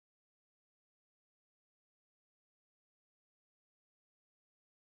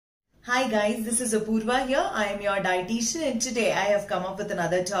Hi guys, this is Apoorva here. I am your dietitian and today I have come up with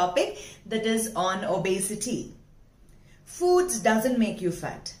another topic that is on obesity. Foods doesn't make you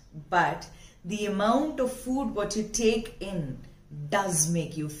fat, but the amount of food what you take in does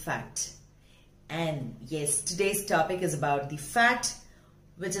make you fat. And yes, today's topic is about the fat,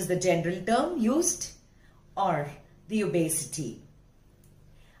 which is the general term used, or the obesity.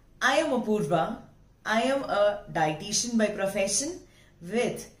 I am Apoorva. I am a dietitian by profession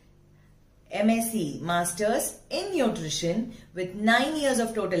with MSc Masters in Nutrition with 9 years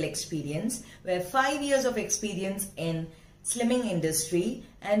of total experience, where 5 years of experience in slimming industry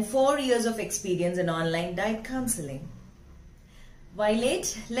and 4 years of experience in online diet counseling. While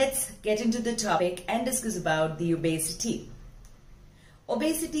late, let's get into the topic and discuss about the obesity.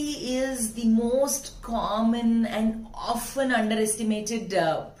 Obesity is the most common and often underestimated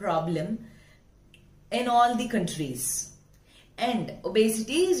problem in all the countries. And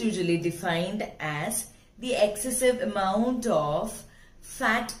obesity is usually defined as the excessive amount of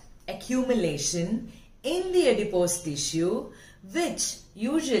fat accumulation in the adipose tissue, which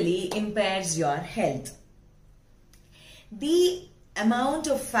usually impairs your health. The amount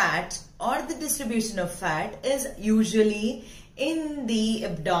of fat or the distribution of fat is usually in the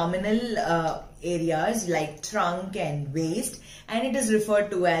abdominal areas like trunk and waist, and it is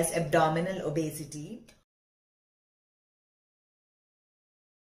referred to as abdominal obesity.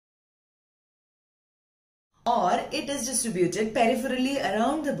 Or it is distributed peripherally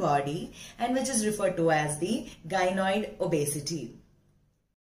around the body and which is referred to as the gynoid obesity.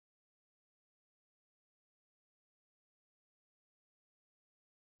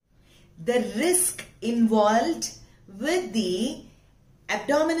 The risk involved with the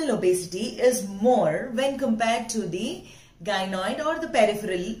abdominal obesity is more when compared to the gynoid or the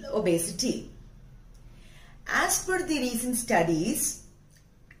peripheral obesity. As per the recent studies,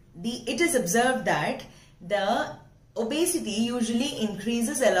 it is observed that the obesity usually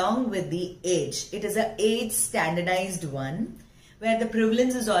increases along with the age. It is an age standardized one where the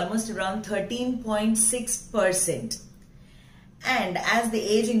prevalence is almost around 13.6%. And as the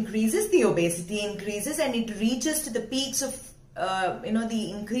age increases, the obesity increases and it reaches to the peaks of,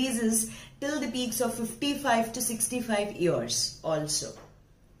 the increases till the peaks of 55 to 65 years also.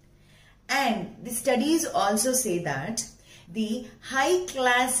 And the studies also say that the high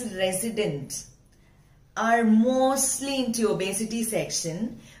class residents are mostly into obesity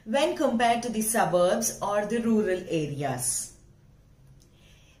section when compared to the suburbs or the rural areas.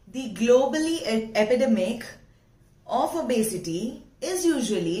 The globally epidemic of obesity is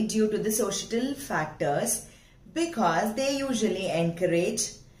usually due to the societal factors because they usually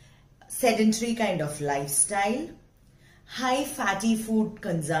encourage sedentary kind of lifestyle, high fatty food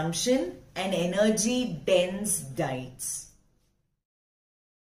consumption and energy dense diets.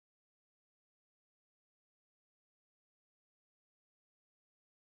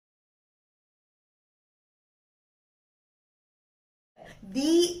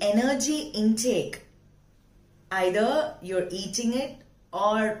 The energy intake, either you're eating it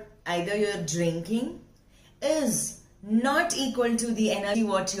or either you're drinking, is not equal to the energy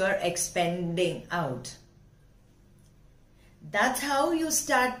what you're expending out. That's how you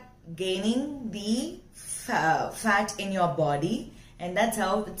start gaining the fat in your body, and that's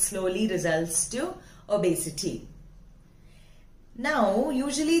how it slowly results to obesity. Now,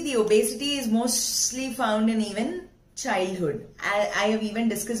 usually the obesity is mostly found in even childhood. I have even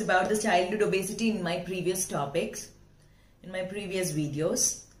discussed about the childhood obesity in my previous topics, in my previous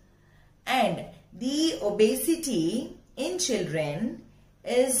videos. And the obesity in children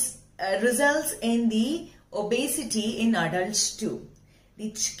is results in the obesity in adults too.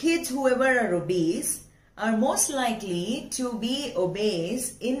 The kids whoever are obese are most likely to be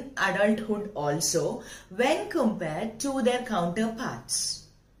obese in adulthood also when compared to their counterparts.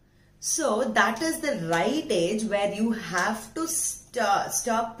 So that is the right age where you have to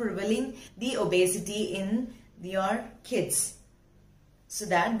stop prevailing the obesity in your kids, so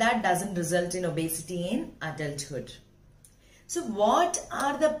that doesn't result in obesity in adulthood. So what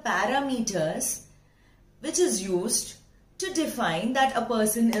are the parameters which is used to define that a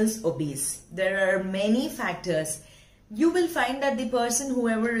person is obese? There are many factors. You will find that the person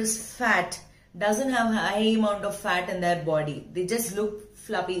whoever is fat doesn't have a high amount of fat in their body. They just look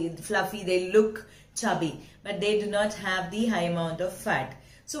fluffy, they look chubby, but they do not have the high amount of fat.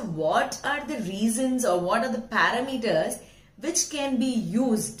 So what are the reasons or what are the parameters which can be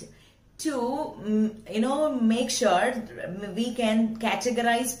used to make sure we can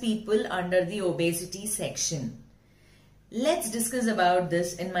categorize people under the obesity section? Let's discuss about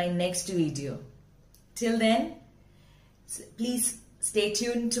this in my next video. Till then, please stay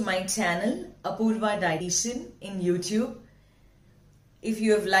tuned to my channel, Apoorva Dietician in YouTube. If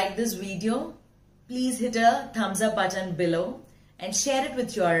you have liked this video, please hit a thumbs up button below and share it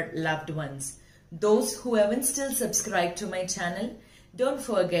with your loved ones. Those who haven't still subscribed to my channel, don't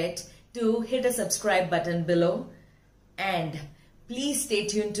forget to hit a subscribe button below, and please stay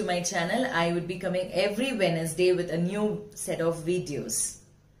tuned to my channel. I would be coming every Wednesday with a new set of videos.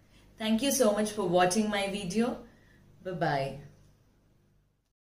 Thank you so much for watching my video. Bye-bye.